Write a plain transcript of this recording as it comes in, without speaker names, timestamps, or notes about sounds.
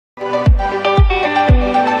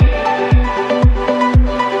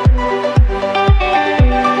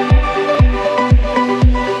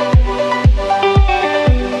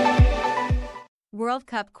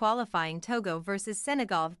Cup qualifying Togo vs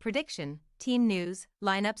Senegal prediction, team news,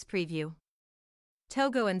 lineups preview.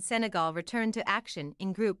 Togo and Senegal return to action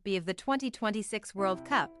in Group B of the 2026 World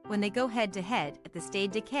Cup when they go head-to-head at the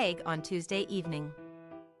Stade de Kegue on Tuesday evening.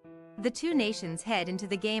 The two nations head into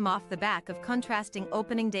the game off the back of contrasting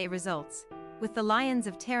opening day results, with the Lions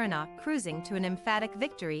of Tirana cruising to an emphatic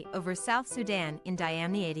victory over South Sudan in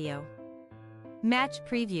Diamniadio. Match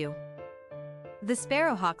preview. The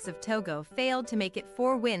Sparrowhawks of Togo failed to make it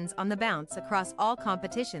 4 wins on the bounce across all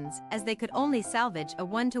competitions as they could only salvage a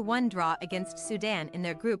 1-1 draw against Sudan in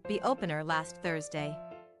their Group B opener last Thursday.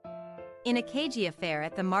 In a cagey affair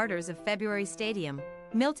at the Martyrs of February Stadium,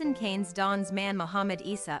 Milton Keynes' Don's man Mohamed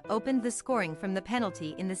Issa opened the scoring from the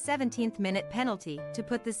penalty in the 17th minute penalty to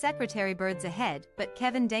put the Secretary Birds ahead, but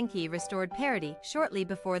Kevin Denke restored parity shortly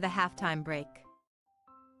before the halftime break.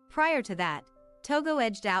 Prior to that, Togo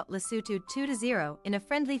edged out Lesotho 2-0 in a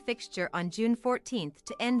friendly fixture on June 14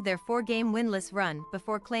 to end their 4-game winless run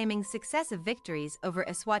before claiming successive victories over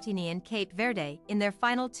Eswatini and Cape Verde in their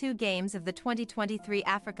final 2 games of the 2023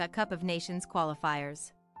 Africa Cup of Nations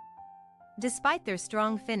qualifiers. Despite their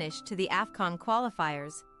strong finish to the AFCON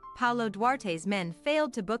qualifiers, Paulo Duarte's men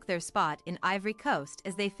failed to book their spot in Ivory Coast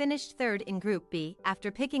as they finished third in Group B after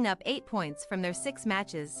picking up 8 points from their 6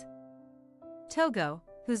 matches. Togo,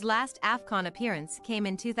 whose last AFCON appearance came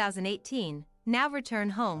in 2018, now return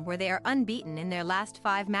home where they are unbeaten in their last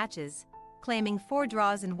 5 matches, claiming 4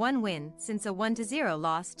 draws and 1 win since a 1-0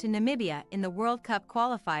 loss to Namibia in the World Cup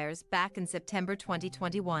qualifiers back in September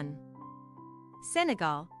 2021.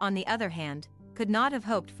 Senegal, on the other hand, could not have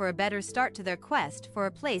hoped for a better start to their quest for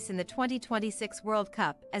a place in the 2026 World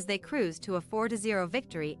Cup as they cruised to a 4-0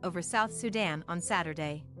 victory over South Sudan on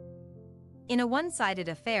Saturday. In a one-sided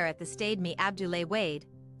affair at the Stade Me Abdoulaye Wade,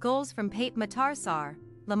 goals from Pape Matar Sarr,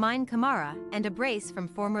 Lamine Camara, and a brace from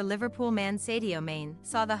former Liverpool man Sadio Mane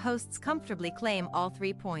saw the hosts comfortably claim all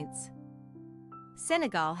 3 points.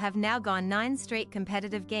 Senegal have now gone 9 straight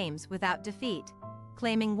competitive games without defeat,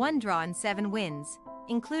 claiming 1 draw and 7 wins,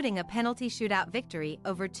 including a penalty shootout victory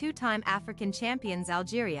over 2-time African champions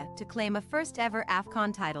Algeria to claim a first-ever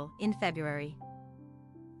AFCON title in February.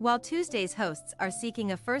 While Tuesday's hosts are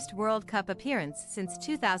seeking a first World Cup appearance since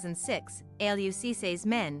 2006, Aliou Cissé's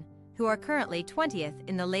men, who are currently 20th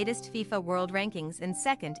in the latest FIFA World Rankings and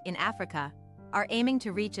 2nd in Africa, are aiming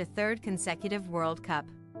to reach a 3rd consecutive World Cup,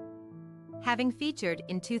 having featured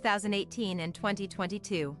in 2018 and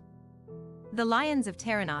 2022. The Lions of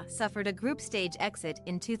Tirana suffered a group stage exit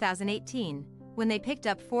in 2018, when they picked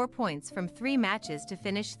up 4 points from 3 matches to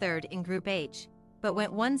finish 3rd in Group H, but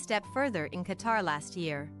went 1 step further in Qatar last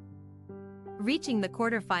year, reaching the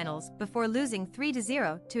quarterfinals before losing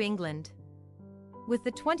 3-0 to England. With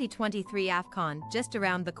the 2023 AFCON just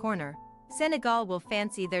around the corner, Senegal will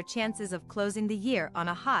fancy their chances of closing the year on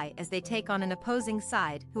a high as they take on an opposing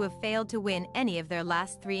side who have failed to win any of their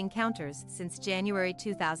last 3 encounters since January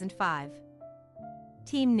 2005.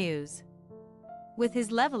 Team news. With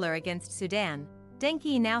his leveler against Sudan,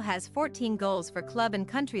 Denke now has 14 goals for club and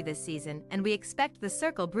country this season, and we expect the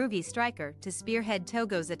Cercle Brugge striker to spearhead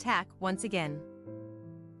Togo's attack once again.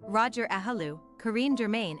 Roger Ahalou, Karim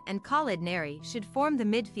Dermain and Khalid Neri should form the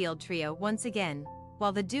midfield trio once again,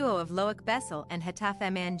 while the duo of Loic Bessel and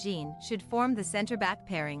Hatafe Mangine should form the centre-back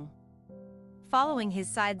pairing, following his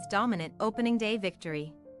side's dominant opening day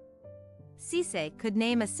victory. Cissé could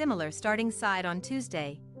name a similar starting side on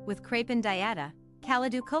Tuesday, with Crépin Diatta,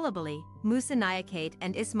 Kalidou Koulibaly, Moussa Niakate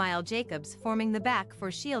and Ismail Jacobs forming the back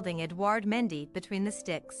for shielding Edouard Mendy between the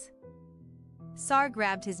sticks. Sarr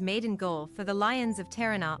grabbed his maiden goal for the Lions of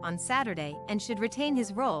Tirana on Saturday and should retain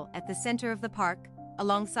his role at the center of the park,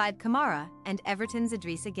 alongside Kamara and Everton's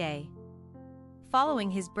Idrissa Gueye.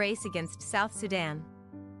 Following his brace against South Sudan,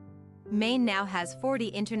 Mane now has 40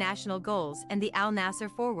 international goals, and the Al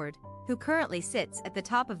Nassr forward, who currently sits at the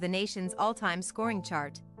top of the nation's all-time scoring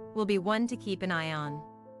chart, will be one to keep an eye on.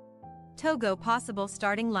 Togo possible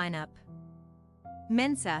starting lineup: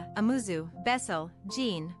 Mensah, Amuzu, Bessel,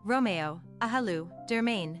 Jean, Romeo, Ahalou,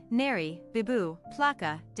 Dermain, Neri, Bibu,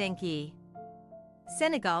 Plaka, Denke.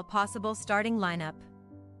 Senegal possible starting lineup: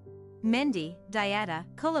 Mendy, Diatta,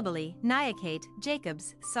 Koulibaly, Niakate,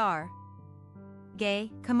 Jacobs, Sarr,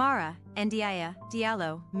 Gueye, Kamara, Ndiaye,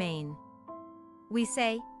 Diallo, Mane. We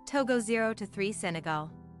say, Togo 0-3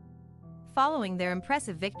 Senegal. Following their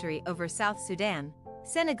impressive victory over South Sudan,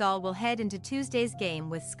 Senegal will head into Tuesday's game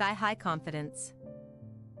with sky-high confidence.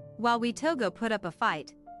 While we Togo put up a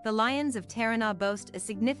fight, the Lions of Tirana boast a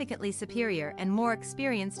significantly superior and more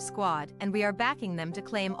experienced squad, and we are backing them to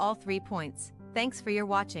claim all 3 points. Thanks for your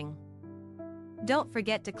watching. Don't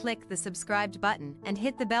forget to click the subscribed button and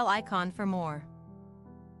hit the bell icon for more.